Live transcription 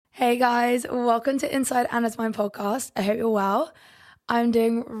Hey guys, welcome to Inside Anna's Mind podcast. I hope you're well. I'm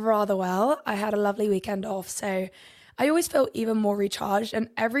doing rather well. I had a lovely weekend off, so I always feel even more recharged. And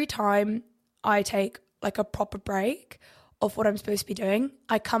every time I take like a proper break of what I'm supposed to be doing,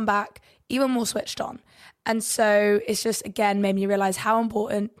 I come back even more switched on. And so it's just, again, made me realize how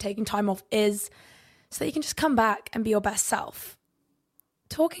important taking time off is so that you can just come back and be your best self.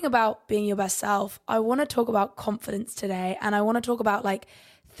 Talking about being your best self, I want to talk about confidence today. And I want to talk about like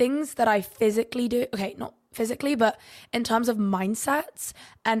things that I physically do. Okay, not physically, but in terms of mindsets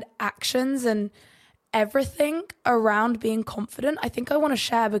and actions and everything around being confident, I think I want to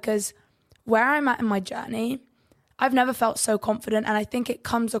share because where I'm at in my journey, I've never felt so confident. And I think it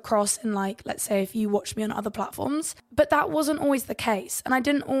comes across in like, let's say if you watch me on other platforms, but that wasn't always the case. And I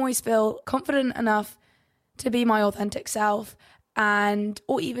didn't always feel confident enough to be my authentic self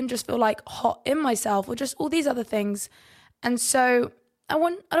or even just feel like hot in myself or just all these other things. And so I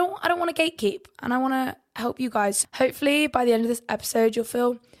don't want to gatekeep, and I want to help you guys. Hopefully by the end of this episode, you'll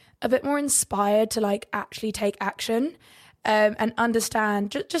feel a bit more inspired to like actually take action and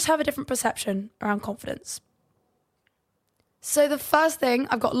understand, just have a different perception around confidence. So the first thing,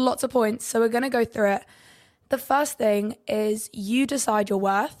 I've got lots of points, so we're going to go through it. The first thing is you decide your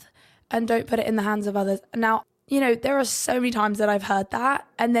worth and don't put it in the hands of others. Now, you know, there are so many times that I've heard that,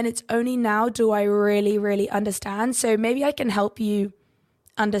 and then it's only now do I really, really understand. So maybe I can help you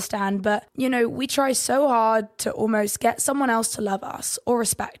understand, but you know, we try so hard to almost get someone else to love us or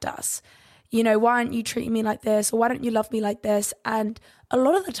respect us. You know, why aren't you treating me like this? Or why don't you love me like this? And a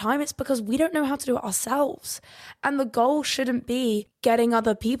lot of the time it's because we don't know how to do it ourselves. And the goal shouldn't be getting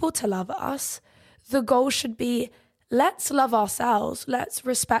other people to love us. The goal should be, let's love ourselves. Let's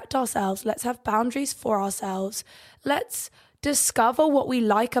respect ourselves. Let's have boundaries for ourselves. Let's discover what we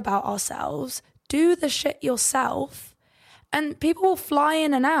like about ourselves. Do the shit yourself. And people will fly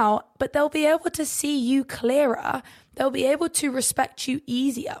in and out, but they'll be able to see you clearer. They'll be able to respect you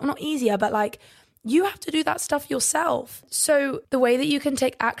easier. Well, not easier, but like you have to do that stuff yourself. So the way that you can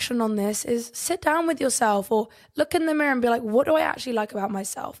take action on this is sit down with yourself or look in the mirror and be like, what do I actually like about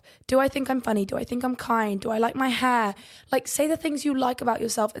myself? Do I think I'm funny? Do I think I'm kind? Do I like my hair? Like say the things you like about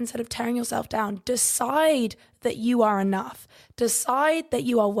yourself instead of tearing yourself down. Decide that you are enough. Decide that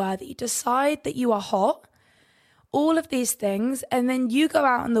you are worthy. Decide that you are hot. All of these things, and then you go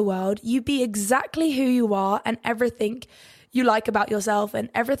out in the world, you be exactly who you are and everything you like about yourself and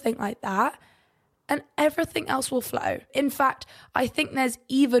everything like that, and everything else will flow. In fact, I think there's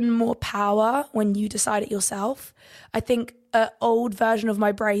even more power when you decide it yourself. I think an old version of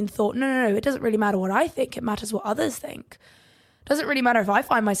my brain thought, no, it doesn't really matter what I think, it matters what others think. It doesn't really matter if I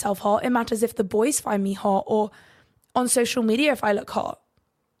find myself hot, it matters if the boys find me hot, or on social media if I look hot.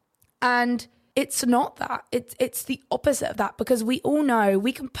 And it's not that. It's the opposite of that, because we all know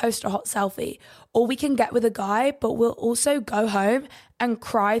we can post a hot selfie or we can get with a guy, but we'll also go home and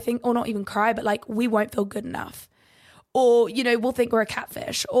cry, or not even cry, but like we won't feel good enough. Or, you know, we'll think we're a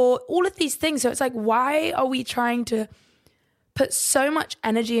catfish or all of these things. So it's like, why are we trying to put so much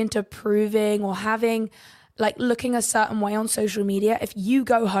energy into proving or having like looking a certain way on social media if you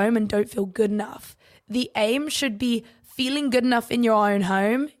go home and don't feel good enough? The aim should be feeling good enough in your own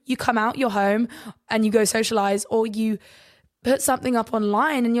home. You come out your home and you go socialize, or you put something up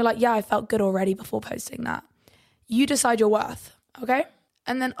online and you're like, yeah, I felt good already before posting that. You decide your worth, okay?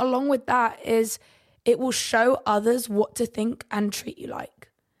 And then along with that is it will show others what to think and treat you like.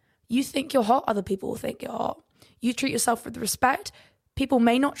 You think you're hot, other people will think you're hot. You treat yourself with respect. People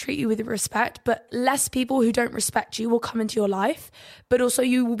may not treat you with respect, but less people who don't respect you will come into your life. But also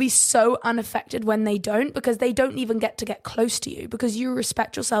you will be so unaffected when they don't, because they don't even get to get close to you because you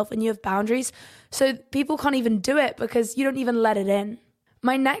respect yourself and you have boundaries. So people can't even do it because you don't even let it in.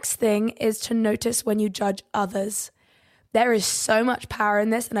 My next thing is to notice when you judge others. There is so much power in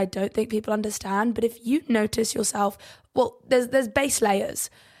this, and I don't think people understand. But if you notice yourself, well, there's base layers.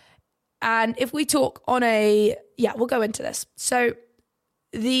 And if we talk on we'll go into this. So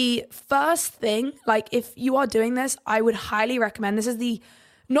the first thing, like if you are doing this, I would highly recommend, this is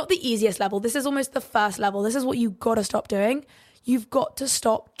not the easiest level. This is almost the first level. This is what you've got to stop doing. You've got to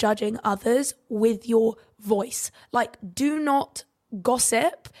stop judging others with your voice. Like, do not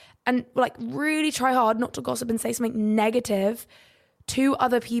gossip, and like really try hard not to gossip and say something negative to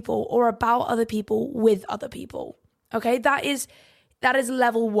other people or about other people with other people. Okay, that is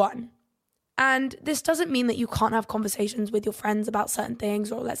level one. And this doesn't mean that you can't have conversations with your friends about certain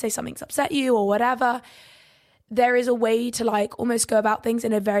things, or let's say something's upset you or whatever. There is a way to like almost go about things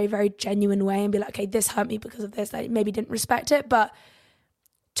in a very, very genuine way and be like, okay, this hurt me because of this. I maybe didn't respect it, but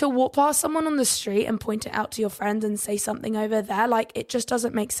to walk past someone on the street and point it out to your friends and say something over there, like it just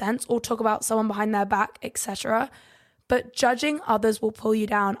doesn't make sense, or talk about someone behind their back, etc. But judging others will pull you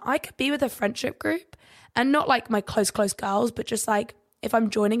down. I could be with a friendship group, and not like my close girls, but just like if I'm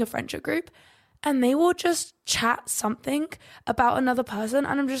joining a friendship group and they will just chat something about another person,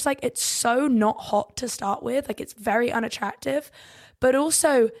 and I'm just like, it's so not hot to start with. Like, it's very unattractive. But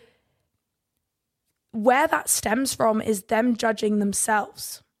also, where that stems from is them judging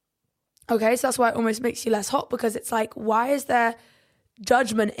themselves. Okay, so that's why it almost makes you less hot, because it's like, why is there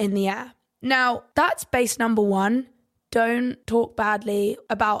judgment in the air? Now, that's base number one. Don't talk badly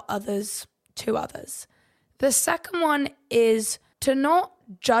about others to others. The second one is to not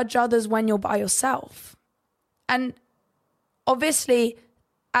judge others when you're by yourself. And obviously,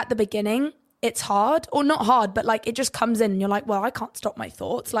 at the beginning, it's hard, or not hard, but like it just comes in and you're like, well, I can't stop my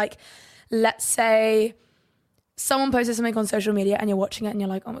thoughts. Like, let's say someone posted something on social media and you're watching it and you're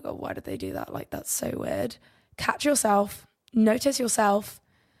like, oh my God, why did they do that? Like, that's so weird. Catch yourself, notice yourself.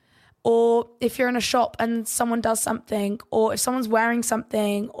 Or if you're in a shop and someone does something, or if someone's wearing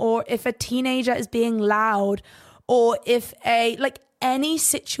something, or if a teenager is being loud, or if any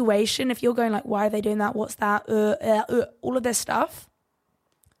situation, if you're going like, why are they doing that? What's that? All of this stuff.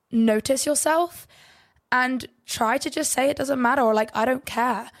 Notice yourself and try to just say it doesn't matter, or like, I don't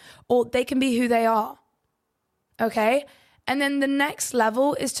care, or they can be who they are. Okay? And then the next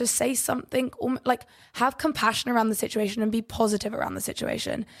level is to say something, like have compassion around the situation and be positive around the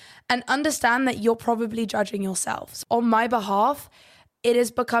situation, and understand that you're probably judging yourselves. On my behalf, it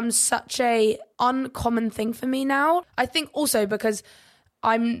has become such a uncommon thing for me now. I think also because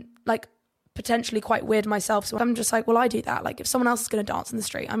I'm like potentially quite weird myself. So I'm just like, well, I do that. Like if someone else is going to dance in the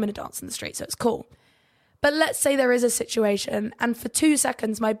street, I'm going to dance in the street. So it's cool. But let's say there is a situation and for 2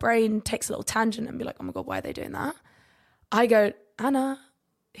 seconds, my brain takes a little tangent and be like, oh my God, why are they doing that? I go, Anna,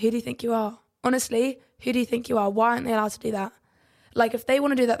 who do you think you are? Honestly, who do you think you are? Why aren't they allowed to do that? Like, if they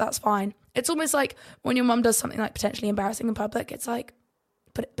want to do that, that's fine. It's almost like when your mum does something like potentially embarrassing in public, it's like,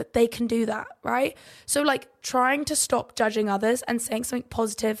 but they can do that, right? So like trying to stop judging others and saying something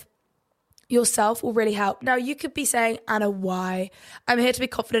positive yourself will really help. Now, you could be saying, Anna, why? I'm here to be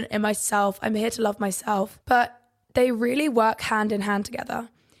confident in myself. I'm here to love myself. But they really work hand in hand together.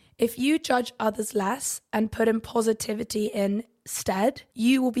 If you judge others less and put in positivity instead,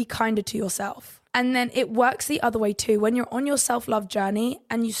 you will be kinder to yourself. And then it works the other way too. When you're on your self-love journey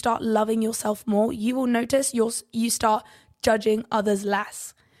and you start loving yourself more, you will notice you start judging others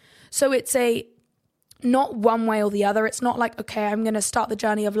less. So it's not one way or the other. It's not like, okay, I'm going to start the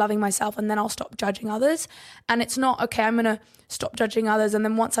journey of loving myself and then I'll stop judging others. And it's not, okay, I'm going to stop judging others and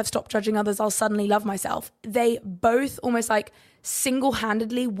then once I've stopped judging others, I'll suddenly love myself. They both almost like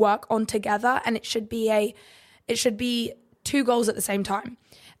single-handedly work on together, and it should be 2 goals at the same time.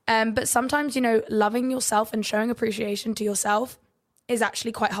 But sometimes, loving yourself and showing appreciation to yourself is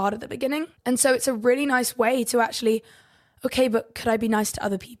actually quite hard at the beginning. And so it's a really nice way to actually, okay, but could I be nice to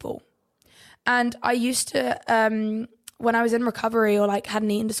other people? And I used to, when I was in recovery or like had an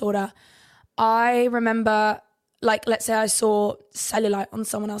eating disorder, I remember, like, let's say I saw cellulite on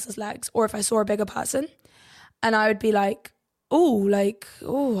someone else's legs, or if I saw a bigger person, and I would be like,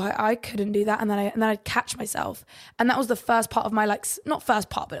 I couldn't do that. And then I'd catch myself. And that was the first part of my, like, not first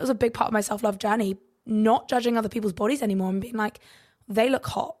part, but it was a big part of my self-love journey, not judging other people's bodies anymore and being like, they look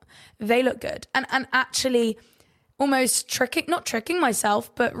hot, they look good. And actually almost not tricking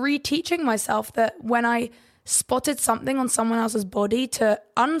myself, but reteaching myself that when I spotted something on someone else's body, to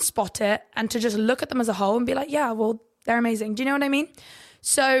unspot it and to just look at them as a whole and be like, yeah, well, they're amazing. Do you know what I mean?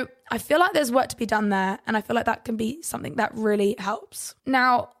 So I feel like there's work to be done there, and I feel like that can be something that really helps.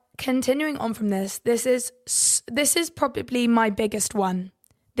 Now, continuing on from this is probably my biggest one.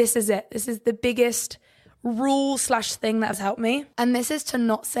 This is it. This is the biggest rule/thing that has helped me. And this is to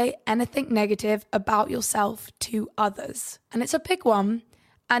not say anything negative about yourself to others. And it's a big one,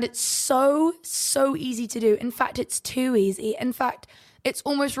 and it's so easy to do. In fact, it's too easy. In fact, it's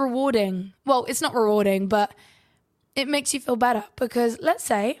almost rewarding. Well, it's not rewarding, but it makes you feel better, because let's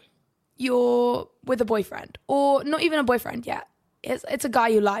say you're with a boyfriend, or not even a boyfriend yet. It's a guy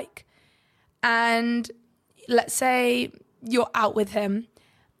you like. And let's say you're out with him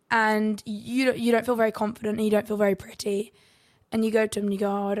and you don't feel very confident and you don't feel very pretty. And you go to him and you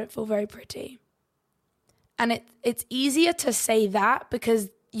go, oh, I don't feel very pretty. And it's easier to say that because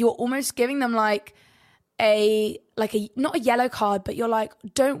you're almost giving them like a not a yellow card, but you're like,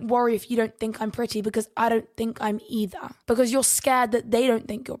 don't worry if you don't think I'm pretty, because I don't think I'm either. Because you're scared that they don't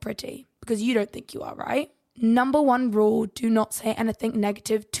think you're pretty because you don't think you are, right? Number 1 rule, do not say anything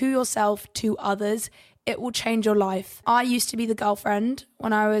negative to yourself, to others, it will change your life. I used to be the girlfriend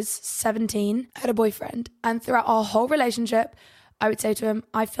when I was 17. I had a boyfriend, and throughout our whole relationship, I would say to him,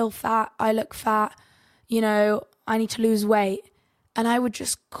 I feel fat, I look fat, I need to lose weight. And I would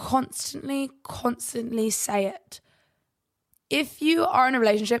just constantly say it. If you are in a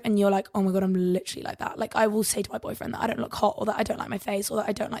relationship and you're like, oh my God, I'm literally like that. Like I will say to my boyfriend that I don't look hot, or that I don't like my face, or that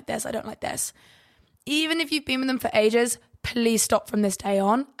I don't like this, I don't like this. Even if you've been with them for ages, please stop from this day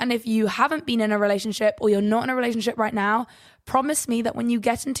on. And if you haven't been in a relationship, or you're not in a relationship right now, promise me that when you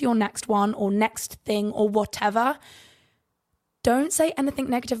get into your next one or next thing or whatever, don't say anything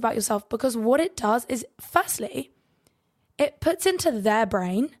negative about yourself, because what it does is, firstly, it puts into their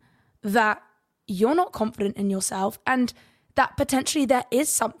brain that you're not confident in yourself and that potentially there is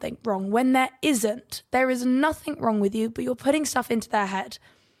something wrong when there isn't. There is nothing wrong with you, but you're putting stuff into their head.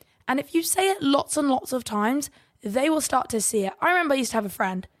 And if you say it lots and lots of times, they will start to see it. I remember I used to have a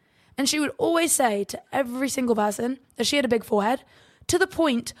friend, and she would always say to every single person that she had a big forehead, to the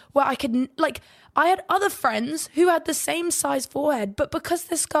point where I had other friends who had the same size forehead, but because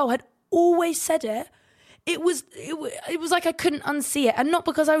this girl had always said it, it was like I couldn't unsee it. And not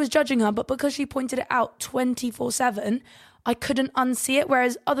because I was judging her, but because she pointed it out 24/7, I couldn't unsee it.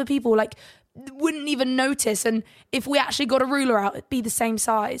 Whereas other people wouldn't even notice. And if we actually got a ruler out, it'd be the same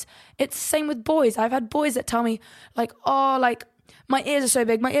size. It's the same with boys. I've had boys that tell me my ears are so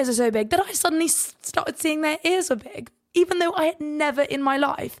big, that I suddenly started seeing their ears are big, even though I had never in my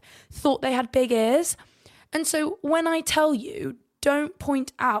life thought they had big ears. And so when I tell you, don't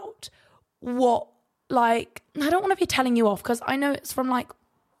point out what, I don't want to be telling you off, because I know it's from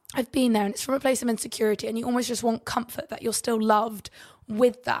I've been there, and it's from a place of insecurity, and you almost just want comfort that you're still loved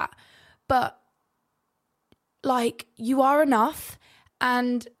with that. But you are enough,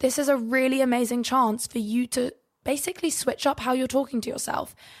 and this is a really amazing chance for you to basically switch up how you're talking to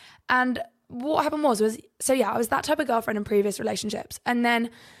yourself. And what happened was I was that type of girlfriend in previous relationships. And then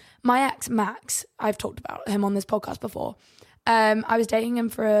my ex, Max, I've talked about him on this podcast before. I was dating him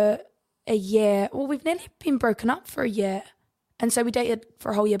for a year. Well, we've nearly been broken up for a year. And so we dated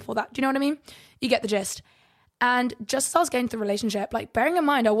for a whole year before that. Do you know what I mean? You get the gist. And just as I was going through the relationship, bearing in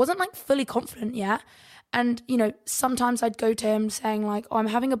mind, I wasn't fully confident yet. And, sometimes I'd go to him saying I'm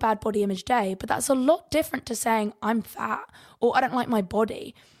having a bad body image day, but that's a lot different to saying I'm fat or I don't like my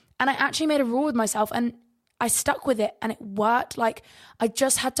body. And I actually made a rule with myself, and I stuck with it, and it worked. I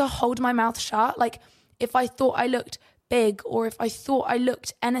just had to hold my mouth shut. If I thought I looked big, or if I thought I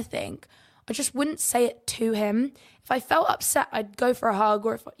looked anything, I just wouldn't say it to him. If I felt upset, I'd go for a hug,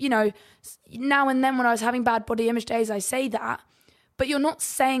 or if, now and then when I was having bad body image days, I say that, but you're not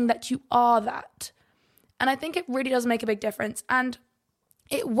saying that you are that. And I think it really does make a big difference. And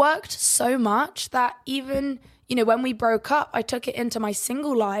it worked so much that even, when we broke up, I took it into my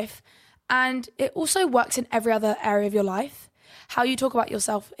single life, and it also works in every other area of your life. How you talk about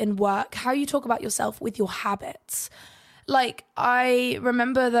yourself in work, how you talk about yourself with your habits. I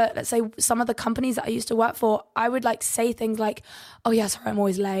remember that, let's say, some of the companies that I used to work for, I would say things like, oh yeah, sorry, I'm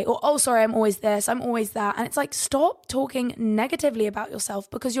always late, or oh, sorry, I'm always this, I'm always that. And it's stop talking negatively about yourself,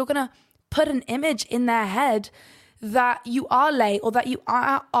 because you're going to put an image in their head that you are late, or that you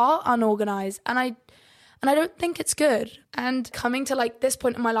are unorganized. And I don't think it's good. And coming to this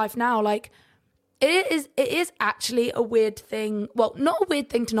point in my life now, it is actually a weird thing. Well, not a weird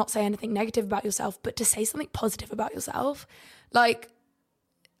thing to not say anything negative about yourself, but to say something positive about yourself. I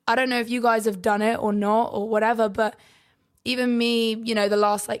don't know if you guys have done it or not or whatever, but even me, the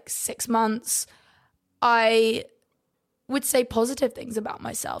last 6 months, I would say positive things about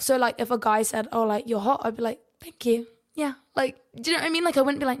myself. So if a guy said, oh, you're hot, I'd be like, thank you. Yeah. Do you know what I mean? I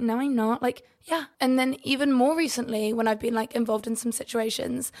wouldn't be like, no, I'm not. Yeah. And then even more recently, when I've been involved in some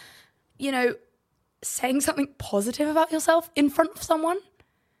situations, saying something positive about yourself in front of someone,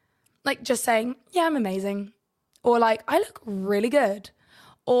 just saying, yeah, I'm amazing, or I look really good,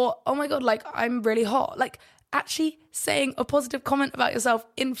 or oh my God, I'm really hot. Actually saying a positive comment about yourself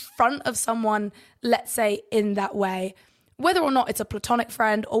in front of someone, let's say in that way, whether or not it's a platonic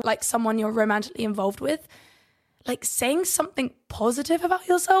friend or someone you're romantically involved with, saying something positive about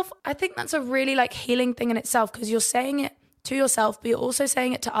yourself, I think that's a really healing thing in itself, because you're saying it to yourself, but you're also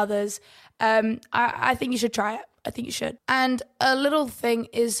saying it to others. I think you should try it. I think you should. And a little thing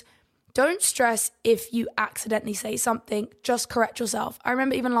is, don't stress if you accidentally say something, just correct yourself. I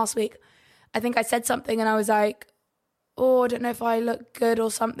remember even last week, I think I said something and I was like, oh, I don't know if I look good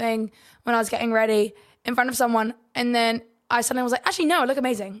or something, when I was getting ready in front of someone. And then I suddenly was like, actually, no, I look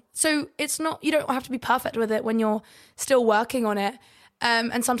amazing. So it's not, you don't have to be perfect with it when you're still working on it.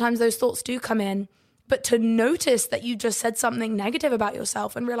 And sometimes those thoughts do come in. but to notice that you just said something negative about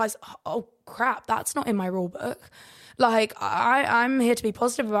yourself and realize, oh crap, that's not in my rule book. Like I'm here to be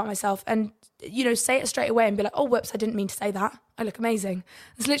positive about myself and, say it straight away and be like, oh, whoops, I didn't mean to say that. I look amazing.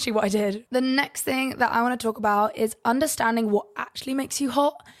 That's literally what I did. The next thing that I want to talk about is understanding what actually makes you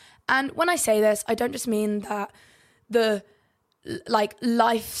hot. And when I say this, I don't just mean that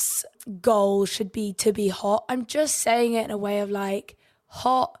life's goal should be to be hot. I'm just saying it in a way of like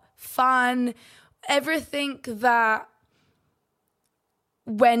hot, fun, everything that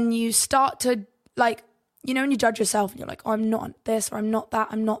when you start to when you judge yourself and you're like, oh, I'm not this or I'm not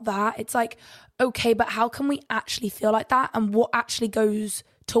that. It's like, okay, but how can we actually feel like that and what actually goes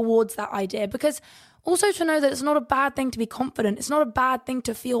towards that idea? Because also to know that it's not a bad thing to be confident. It's not a bad thing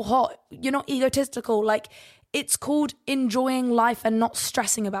to feel hot. You're not egotistical. Like it's called enjoying life and not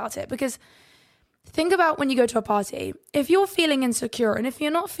stressing about it. Because think about when you go to a party, if you're feeling insecure and if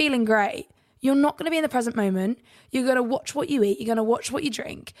you're not feeling great, you're not going to be in the present moment. You're going to watch what you eat. You're going to watch what you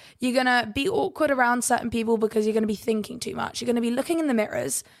drink. You're going to be awkward around certain people because you're going to be thinking too much. You're going to be looking in the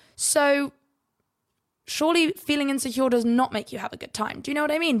mirrors. So surely feeling insecure does not make you have a good time. Do you know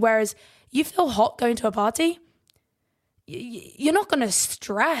what I mean? Whereas you feel hot going to a party, you're not going to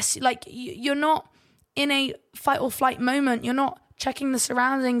stress. Like you're not in a fight or flight moment. You're not checking the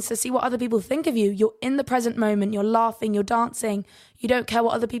surroundings to see what other people think of you. You're in the present moment. You're laughing. You're dancing. You don't care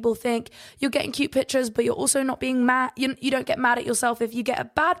what other people think. You're getting cute pictures, but you're also not being mad. You don't get mad at yourself if you get a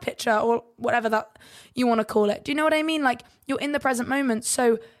bad picture or whatever that you want to call it. Do you know what I mean? Like you're in the present moment.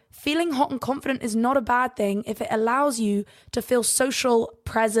 So feeling hot and confident is not a bad thing if it allows you to feel social,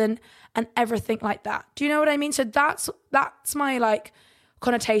 present, and everything like that. Do you know what I mean? So that's my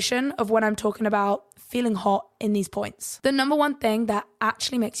connotation of when I'm talking about feeling hot in these points. The number one thing that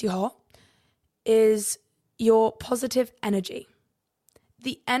actually makes you hot is your positive energy.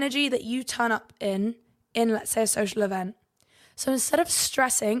 The energy that you turn up in let's say a social event. So instead of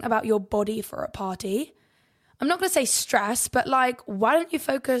stressing about your body for a party, I'm not going to say stress, but why don't you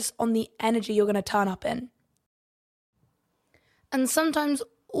focus on the energy you're going to turn up in? And sometimes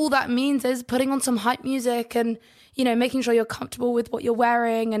all that means is putting on some hype music and, making sure you're comfortable with what you're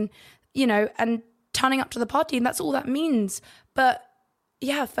wearing and, and turning up to the party. And that's all that means. But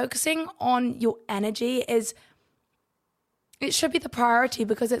yeah, focusing on your energy it should be the priority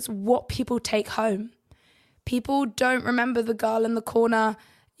because it's what people take home. People don't remember the girl in the corner,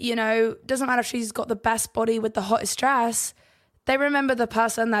 doesn't matter if she's got the best body with the hottest dress. They remember the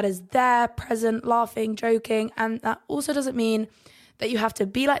person that is there, present, laughing, joking. And that also doesn't mean that you have to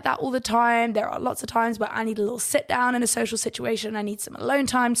be like that all the time. There are lots of times where I need a little sit down in a social situation. I need some alone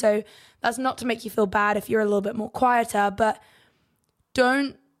time. So that's not to make you feel bad if you're a little bit more quieter, but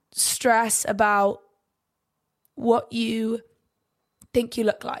don't stress about what you think you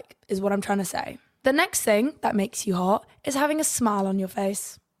look like is what I'm trying to say. The next thing that makes you hot is having a smile on your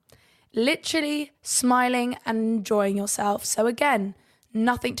face. Literally smiling and enjoying yourself. So again,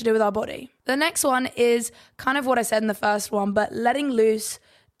 nothing to do with our body. The next one is kind of what I said in the first one, but letting loose,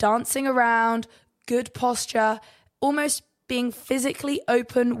 dancing around, good posture, almost being physically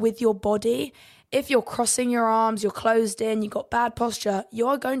open with your body. If you're crossing your arms, you're closed in, you've got bad posture,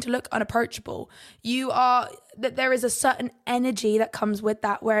 you're going to look unapproachable. There is a certain energy that comes with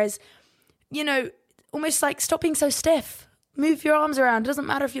that. Whereas, almost stop being so stiff. Move your arms around. It doesn't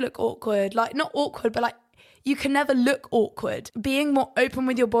matter if you look awkward. Not awkward, but you can never look awkward. Being more open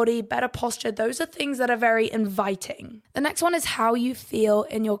with your body, better posture, those are things that are very inviting. The next one is how you feel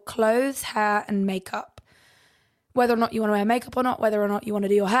in your clothes, hair, and makeup. Whether or not you want to wear makeup or not, whether or not you want to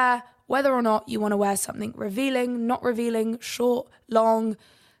do your hair, whether or not you want to wear something revealing, not revealing, short, long,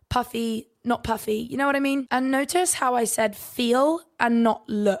 puffy, not puffy. You know what I mean? And notice how I said feel and not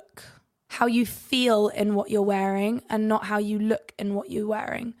look. How you feel in what you're wearing and not how you look in what you're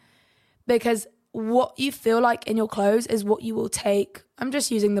wearing. Because what you feel like in your clothes is what you will take. I'm just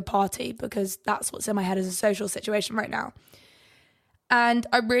using the party because that's what's in my head as a social situation right now. And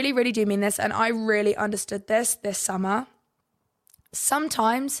I really, really do mean this. And I really understood this summer.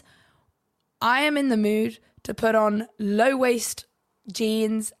 Sometimes I am in the mood to put on low-waist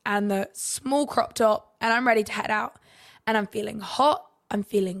jeans and the small crop top and I'm ready to head out. And I'm feeling hot. I'm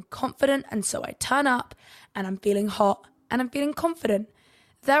feeling confident. And so I turn up and I'm feeling hot and I'm feeling confident.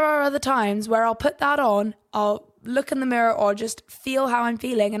 There are other times where I'll put that on, I'll look in the mirror or just feel how I'm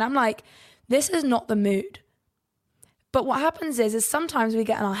feeling. And I'm like, this is not the mood. But what happens is sometimes we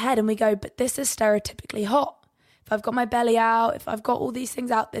get in our head and we go, but this is stereotypically hot. If I've got my belly out, if I've got all these things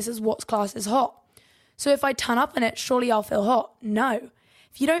out, this is what's classed as hot. So if I turn up in it, surely I'll feel hot. No.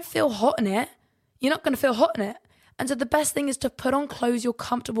 If you don't feel hot in it, you're not going to feel hot in it. And so the best thing is to put on clothes you're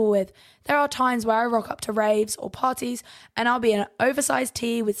comfortable with. There are times where I rock up to raves or parties and I'll be in an oversized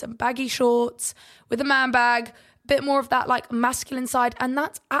tee with some baggy shorts, with a man bag, bit more of that like masculine side, and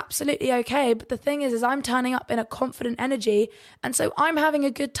that's absolutely okay. But the thing is I'm turning up in a confident energy, and so I'm having a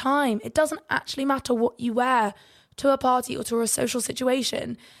good time. It doesn't actually matter what you wear to a party or to a social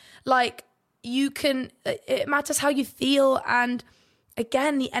situation. Like, it matters how you feel, and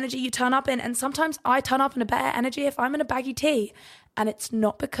again, the energy you turn up in. And sometimes I turn up in a better energy if I'm in a baggy tee, and it's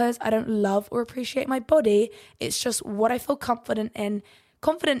not because I don't love or appreciate my body. It's just what I feel confident in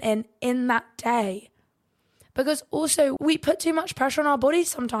that day. Because also we put too much pressure on our bodies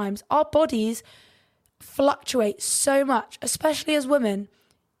sometimes. Our bodies fluctuate so much, especially as women.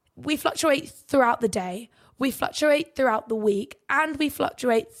 We fluctuate throughout the day, we fluctuate throughout the week, and we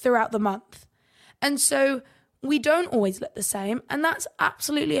fluctuate throughout the month. And so we don't always look the same, and that's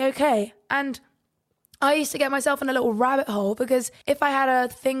absolutely okay. And I used to get myself in a little rabbit hole because if I had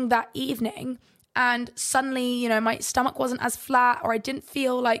a thing that evening and suddenly, my stomach wasn't as flat, or I didn't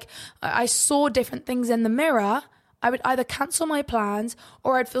feel like I saw different things in the mirror, I would either cancel my plans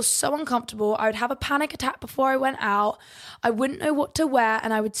or I'd feel so uncomfortable. I would have a panic attack before I went out. I wouldn't know what to wear,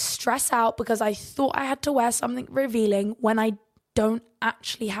 and I would stress out because I thought I had to wear something revealing when I don't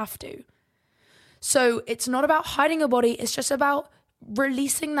actually have to. So it's not about hiding your body. It's just about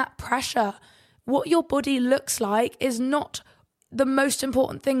releasing that pressure. What your body looks like is not the most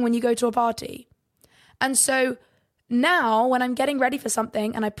important thing when you go to a party. And so now when I'm getting ready for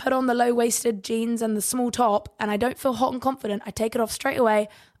something and I put on the low-waisted jeans and the small top and I don't feel hot and confident, I take it off straight away.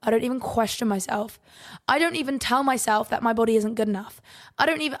 I don't even question myself. I don't even tell myself that my body isn't good enough. I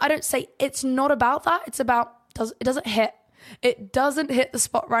don't say it's not about that. It's about, it doesn't hit. It doesn't hit the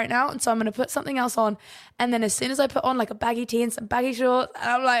spot right now, and so I'm going to put something else on. And then as soon as I put on like a baggy tee and some baggy shorts, and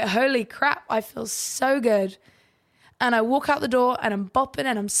I'm like, holy crap, I feel so good. And I walk out the door and I'm bopping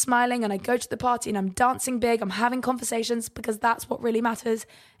and I'm smiling, and I go to the party and I'm dancing big. I'm having conversations because that's what really matters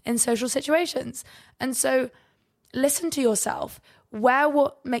in social situations. And so listen to yourself. Wear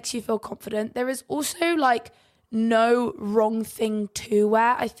what makes you feel confident. There is also like no wrong thing to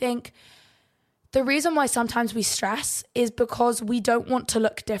wear. I think the reason why sometimes we stress is because we don't want to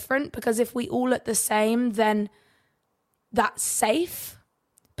look different, because if we all look the same, then that's safe.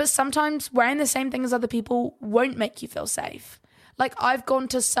 But sometimes wearing the same thing as other people won't make you feel safe. Like, I've gone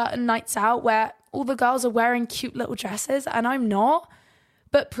to certain nights out where all the girls are wearing cute little dresses and I'm not.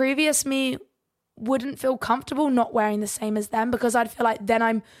 But previous me wouldn't feel comfortable not wearing the same as them, because I'd feel like then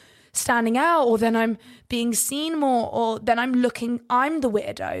I'm standing out, or then I'm being seen more, or then I'm the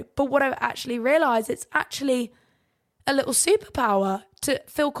weirdo. But what I've actually realized, it's actually a little superpower to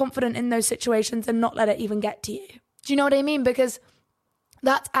feel confident in those situations and not let it even get to you. Do you know what I mean? Because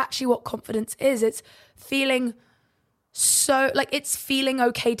that's actually what confidence is. It's feeling it's feeling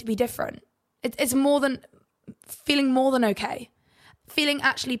okay to be different. It's more than feeling more than okay. Feeling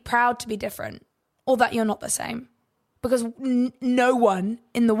actually proud to be different, or that you're not the same. Because no one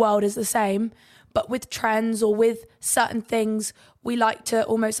in the world is the same, but with trends or with certain things, we like to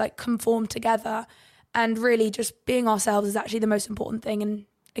almost like conform together, and really just being ourselves is actually the most important thing. And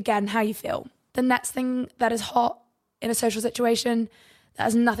again, how you feel. The next thing that is hot in a social situation that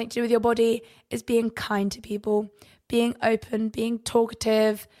has nothing to do with your body is being kind to people, being open, being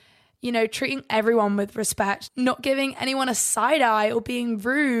talkative, treating everyone with respect, not giving anyone a side eye or being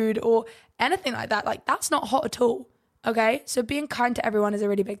rude or anything like that. Like, that's not hot at all. Okay, so being kind to everyone is a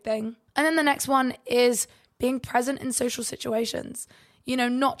really big thing. And then the next one is being present in social situations.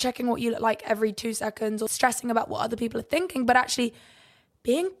 Not checking what you look like every 2 seconds or stressing about what other people are thinking, but actually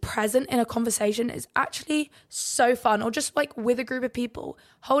being present in a conversation is actually so fun. Or just like with a group of people,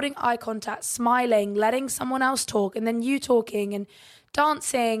 holding eye contact, smiling, letting someone else talk, and then you talking and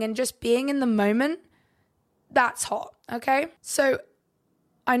dancing and just being in the moment. That's hot, okay? So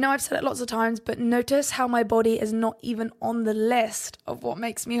I know I've said it lots of times, but notice how my body is not even on the list of what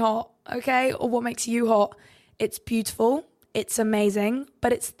makes me hot, okay? Or what makes you hot. It's beautiful, it's amazing,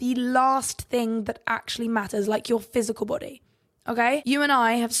 but it's the last thing that actually matters, like your physical body, okay? You and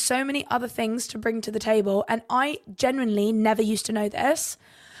I have so many other things to bring to the table, and I genuinely never used to know this.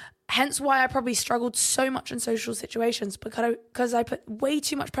 Hence why I probably struggled so much in social situations, because I put way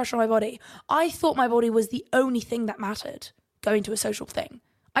too much pressure on my body. I thought my body was the only thing that mattered going to a social thing.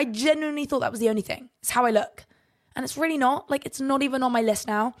 I genuinely thought that was the only thing. It's how I look. And it's really not. Like, it's not even on my list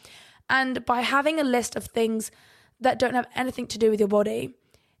now. And by having a list of things that don't have anything to do with your body,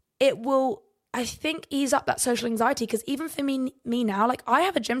 it will, I think, ease up that social anxiety. Because even for me now, like, I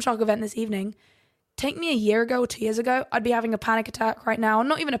have a Gymshark event this evening. Take me a year ago or 2 years ago, I'd be having a panic attack right now.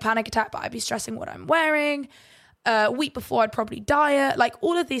 Not even a panic attack, but I'd be stressing what I'm wearing. A week before, I'd probably diet, like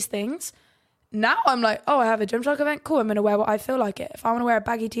all of these things. Now I'm like, oh, I have a Gymshark event. Cool, I'm going to wear what I feel like it. If I want to wear a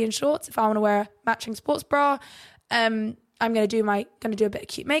baggy tee and shorts, if I want to wear a matching sports bra, I'm going to do a bit of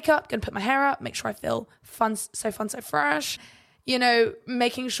cute makeup, going to put my hair up, make sure I feel fun, so fresh. You know,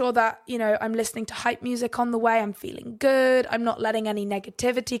 making sure that, you know, I'm listening to hype music on the way. I'm feeling good. I'm not letting any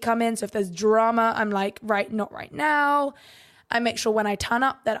negativity come in. So if there's drama, I'm like, right, not right now. I make sure when I turn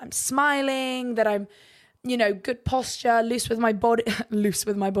up that I'm smiling, that I'm, you know, good posture, loose with my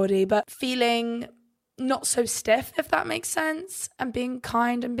body, but feeling not so stiff, if that makes sense, and being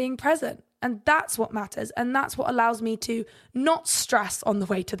kind and being present. And that's what matters. And that's what allows me to not stress on the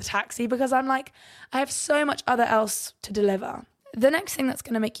way to the taxi, because I'm like, I have so much other else to deliver. The next thing that's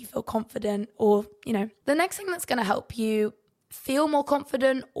going to make you feel confident, or, you know, the next thing that's going to help you feel more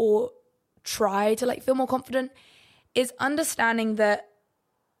confident or try to like feel more confident is understanding that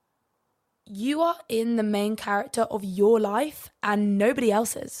you are in the main character of your life and nobody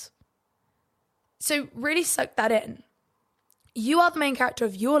else's. So really soak that in. You are the main character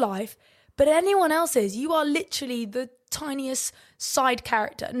of your life, but anyone else's, you are literally the tiniest side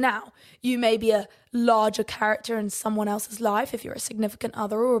character. Now, you may be a larger character in someone else's life if you're a significant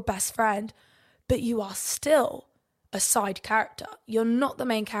other or a best friend, but you are still a side character. You're not the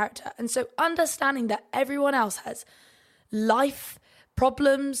main character. And so understanding that everyone else has life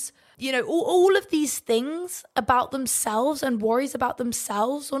problems, you know, all of these things about themselves and worries about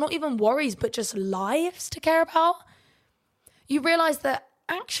themselves, or not even worries, but just lives to care about. You realize that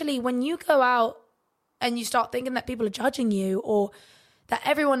actually when you go out and you start thinking that people are judging you, or that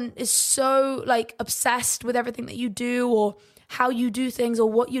everyone is so like obsessed with everything that you do or how you do things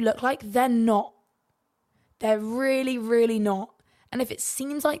or what you look like, they're not. They're really, really not. And if it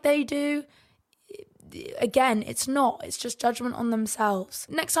seems like they do, again, it's not. It's just judgment on themselves.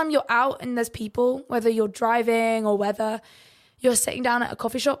 Next time you're out and there's people, whether you're driving or whether you're sitting down at a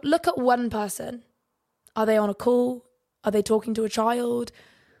coffee shop, look at one person. Are they on a call? Are they talking to a child?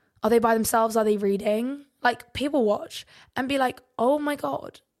 Are they by themselves? Are they reading? Like, people watch and be like, oh my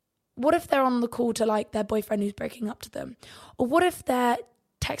God, what if they're on the call to like their boyfriend who's breaking up to them? Or what if they're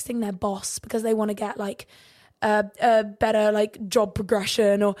texting their boss because they want to get like a better like job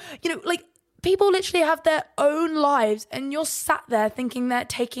progression, or, you know, like people literally have their own lives and you're sat there thinking they're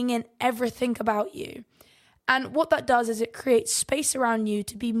taking in everything about you. And what that does is it creates space around you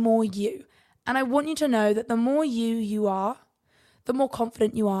to be more you. And I want you to know that the more you are, the more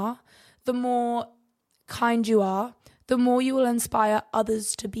confident you are, the more kind you are, the more you will inspire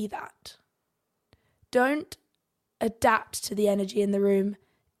others to be that. Don't adapt to the energy in the room,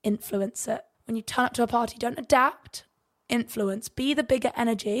 influence it. When you turn up to a party, don't adapt, influence. Be the bigger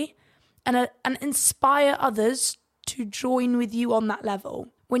energy and inspire others to join with you on that level.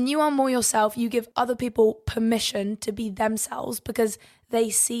 When you are more yourself, you give other people permission to be themselves because they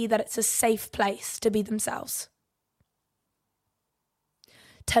see that it's a safe place to be themselves.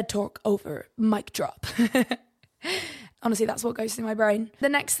 TED Talk over, mic drop. Honestly, that's what goes through my brain. The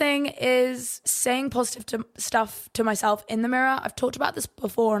next thing is saying positive stuff to myself in the mirror. I've talked about this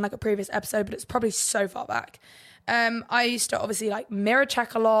before in like a previous episode, but it's probably so far back. I used to obviously like mirror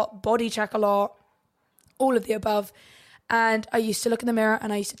check a lot, body check a lot, all of the above. And I used to look in the mirror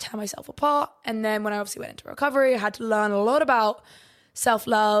and I used to tear myself apart. And then when I obviously went into recovery, I had to learn a lot about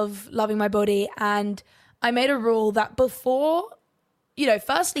self-love, loving my body. And I made a rule that before, you know,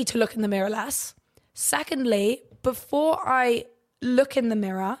 firstly, to look in the mirror less. Secondly, before I look in the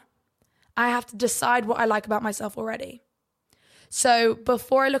mirror, I have to decide what I like about myself already. So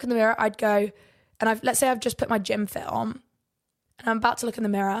before I look in the mirror, I'd go, and let's say I've just put my gym fit on and I'm about to look in the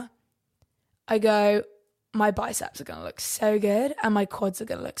mirror. I go, my biceps are going to look so good and my quads are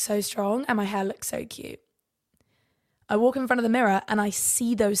going to look so strong and my hair looks so cute. I walk in front of the mirror and I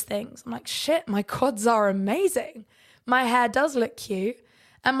see those things. I'm like, shit, my quads are amazing. My hair does look cute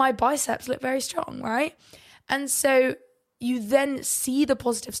and my biceps look very strong, right? And so you then see the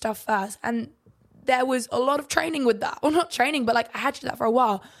positive stuff first. And there was a lot of training with that. Well, not training, but like I had to do that for a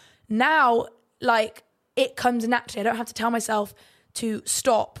while. Now, like it comes naturally. I don't have to tell myself to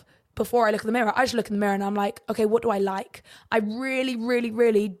stop before I look in the mirror. I just look in the mirror and I'm like, okay, what do I like? I really, really,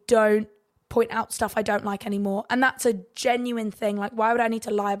 really don't point out stuff I don't like anymore. And that's a genuine thing. Like, why would I need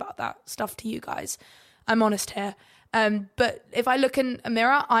to lie about that stuff to you guys? I'm honest here. But if I look in a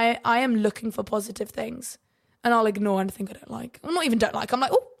mirror, I am looking for positive things. And I'll ignore anything I don't like. Well, not even don't like. I'm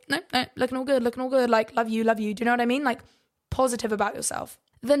like, oh, no, looking all good. Like, love you. Do you know what I mean? Like, positive about yourself.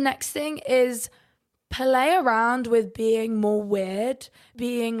 The next thing is play around with being more weird,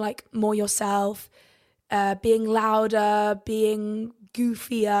 being like more yourself, being louder, being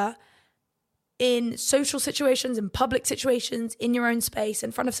goofier. in social situations, in public situations, in your own space,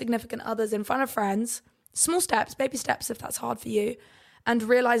 in front of significant others, in front of friends. Small steps, baby steps if that's hard for you. And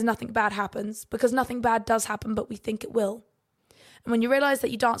realize nothing bad happens, because nothing bad does happen, but we think it will. And when you realize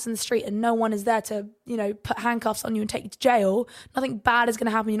that you dance in the street and no one is there to, put handcuffs on you and take you to jail, nothing bad is going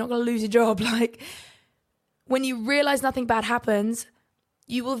to happen. You're not going to lose your job. Like, when you realize nothing bad happens,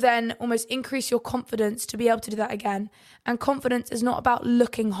 you will then almost increase your confidence to be able to do that again. And confidence is not about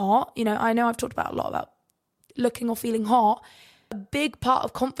looking hot. I know I've talked about a lot about looking or feeling hot. A big part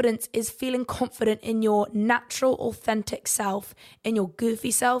of confidence is feeling confident in your natural, authentic self, in your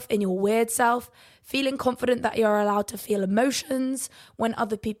goofy self, in your weird self, feeling confident that you're allowed to feel emotions when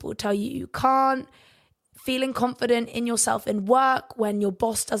other people tell you you can't, feeling confident in yourself in work when your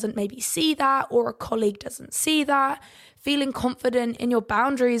boss doesn't maybe see that or a colleague doesn't see that, feeling confident in your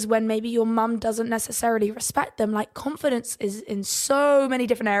boundaries when maybe your mum doesn't necessarily respect them. Like, confidence is in so many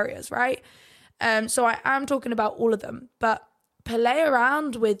different areas, right? So I am talking about all of them, but play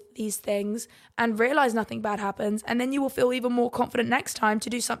around with these things and realize nothing bad happens, and then you will feel even more confident next time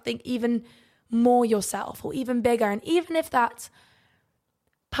to do something even more yourself or even bigger. And even if that's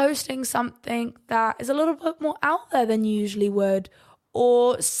posting something that is a little bit more out there than you usually would,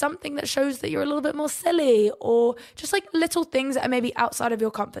 or something that shows that you're a little bit more silly, or just like little things that are maybe outside of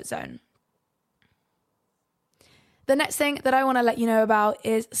your comfort zone. The next thing that I want to let you know about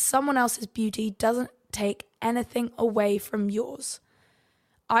is someone else's beauty doesn't take anything away from yours.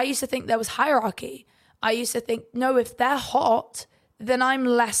 I used to think there was hierarchy. I used to think, no, if they're hot, then I'm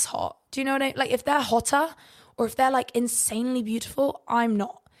less hot. Do you know what I mean? Like, if they're hotter or if they're like insanely beautiful, I'm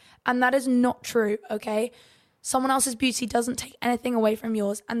not. And that is not true, okay? Someone else's beauty doesn't take anything away from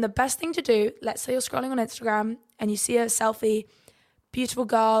yours. And the best thing to do, let's say you're scrolling on Instagram and you see a selfie, beautiful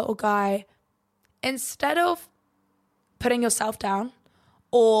girl or guy, instead of putting yourself down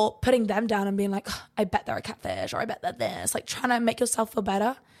or putting them down and being like, oh, I bet they're a catfish, or I bet they're this, like trying to make yourself feel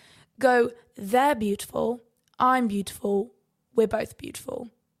better, go, they're beautiful, I'm beautiful, we're both beautiful.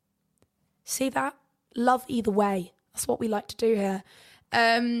 See that? Love either way. That's what we like to do here.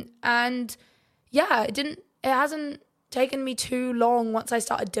 And yeah, it hasn't taken me too long once I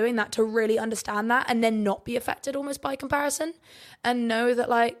started doing that to really understand that, and then not be affected almost by comparison, and know that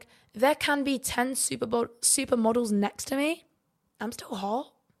like there can be 10 supermodels next to me. I'm still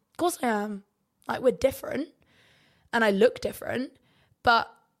hot. Of course I am. Like, we're different and I look different,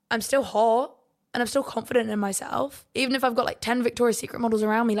 but I'm still hot and I'm still confident in myself. Even if I've got like 10 Victoria's Secret models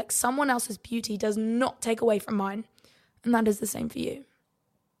around me, like, someone else's beauty does not take away from mine. And that is the same for you.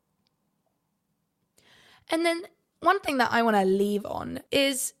 And then one thing that I want to leave on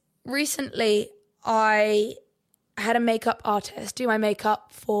is, recently I had a makeup artist do my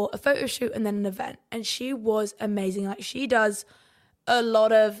makeup for a photo shoot and then an event. And she was amazing. Like, she does a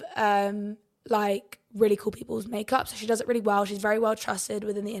lot of like really cool people's makeup. So she does it really well. She's very well trusted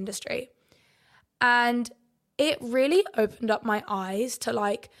within the industry. And it really opened up my eyes to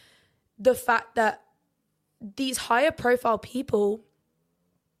like the fact that these higher profile people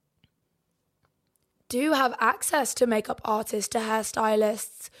do have access to makeup artists, to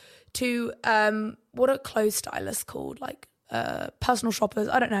hairstylists, to what are clothes stylists called? Like personal shoppers,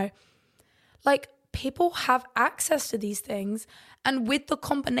 I don't know. Like, people have access to these things, and with the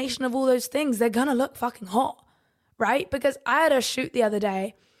combination of all those things, they're gonna look fucking hot, right? Because I had a shoot the other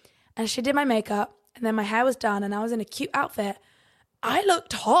day and she did my makeup and then my hair was done and I was in a cute outfit. I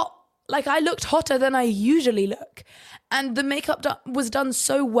looked hot. Like, I looked hotter than I usually look. And the makeup was done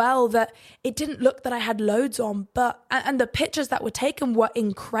so well that it didn't look that I had loads on. And the pictures that were taken were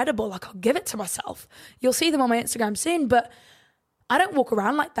incredible. Like, I'll give it to myself. You'll see them on my Instagram soon. But I don't walk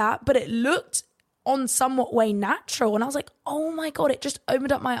around like that. But it looked on somewhat way natural. And I was like, oh my God, it just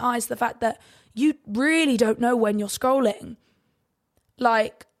opened up my eyes to the fact that you really don't know when you're scrolling,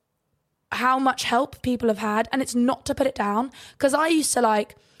 like, how much help people have had. And it's not to put it down. Because I used to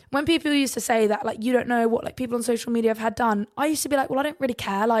like, when people used to say that, like, you don't know what like people on social media have had done, I used to be like, well, I don't really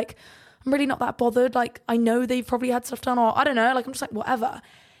care. Like, I'm really not that bothered. Like, I know they've probably had stuff done, or I don't know. Like, I'm just like, whatever.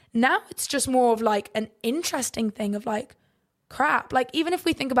 Now it's just more of like an interesting thing of like, crap. Like, even if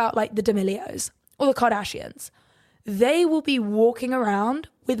we think about like the D'Amelios or the Kardashians, they will be walking around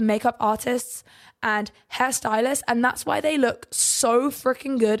with makeup artists and hairstylists. And that's why they look so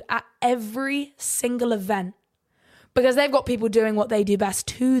freaking good at every single event. Because they've got people doing what they do best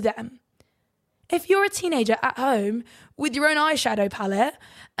to them. If you're a teenager at home with your own eyeshadow palette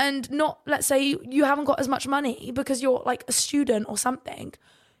and not, let's say you haven't got as much money because you're like a student or something,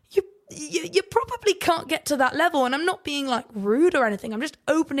 you probably can't get to that level. And I'm not being like rude or anything. I'm just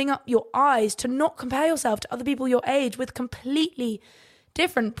opening up your eyes to not compare yourself to other people your age with completely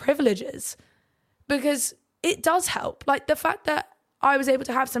different privileges. because it does help. Like the fact that I was able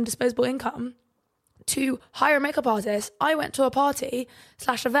to have some disposable income to hire a makeup artist, I went to a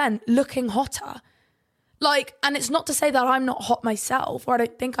party/event looking hotter. Like, and it's not to say that I'm not hot myself, or I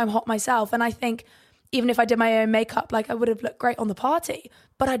don't think I'm hot myself. And I think even if I did my own makeup, like I would have looked great on the party,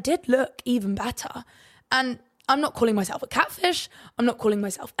 but I did look even better. And I'm not calling myself a catfish. I'm not calling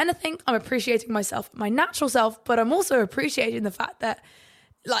myself anything. I'm appreciating myself, my natural self, but I'm also appreciating the fact that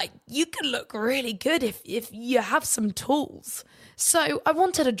like you can look really good if you have some tools. So I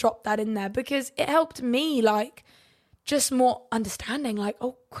wanted to drop that in there because it helped me like just more understanding like,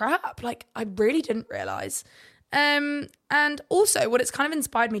 oh crap, like I really didn't realize. And also what it's kind of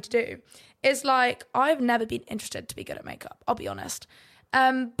inspired me to do is like, I've never been interested to be good at makeup, I'll be honest.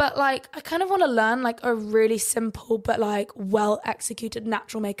 But like, I kind of want to learn like a really simple, but like well executed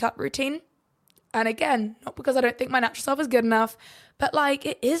natural makeup routine. And again, not because I don't think my natural self is good enough, but like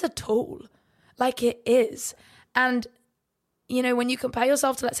it is a tool, like it is. And you know, when you compare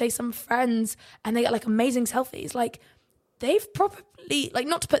yourself to, let's say, some friends and they get like amazing selfies, like they've probably, like,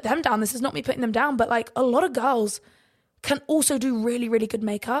 not to put them down, this is not me putting them down, but like a lot of girls can also do really, really good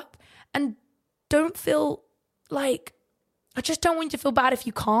makeup and don't feel like, I just don't want you to feel bad if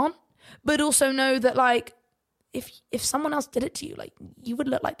you can't, but also know that like, if someone else did it to you, like you would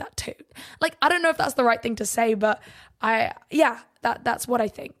look like that too. Like, I don't know if that's the right thing to say, but that's what I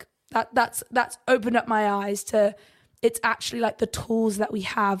think. That's opened up my eyes to, it's actually like the tools that we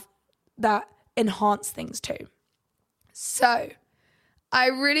have that enhance things too. So I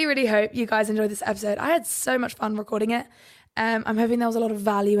really, really hope you guys enjoyed this episode. I had so much fun recording it. I'm hoping there was a lot of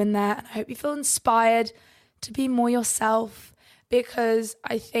value in there, and I hope you feel inspired to be more yourself, because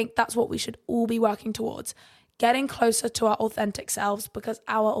I think that's what we should all be working towards, getting closer to our authentic selves, because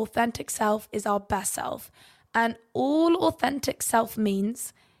our authentic self is our best self. And all authentic self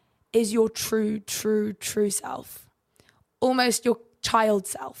means is your true self. Almost your child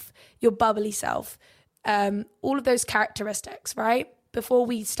self, your bubbly self, all of those characteristics, right? Before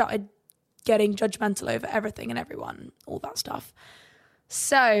we started getting judgmental over everything and everyone, all that stuff.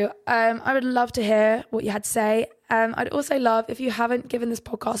 So I would love to hear what you had to say. I'd also love, if you haven't given this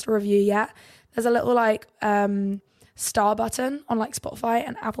podcast a review yet, there's a little like star button on like Spotify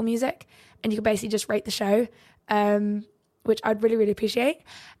and Apple Music, and you can basically just rate the show, which I'd really, really appreciate.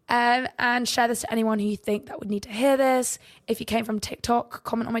 And share this to anyone who you think that would need to hear this. If you came from TikTok,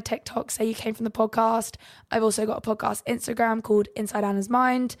 comment on my TikTok, say you came from the podcast. I've also got a podcast Instagram called Inside Anna's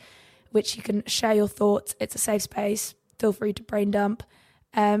Mind, which you can share your thoughts. It's a safe space. Feel free to brain dump.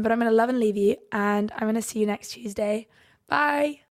 But I'm going to love and leave you, and I'm going to see you next Tuesday. Bye.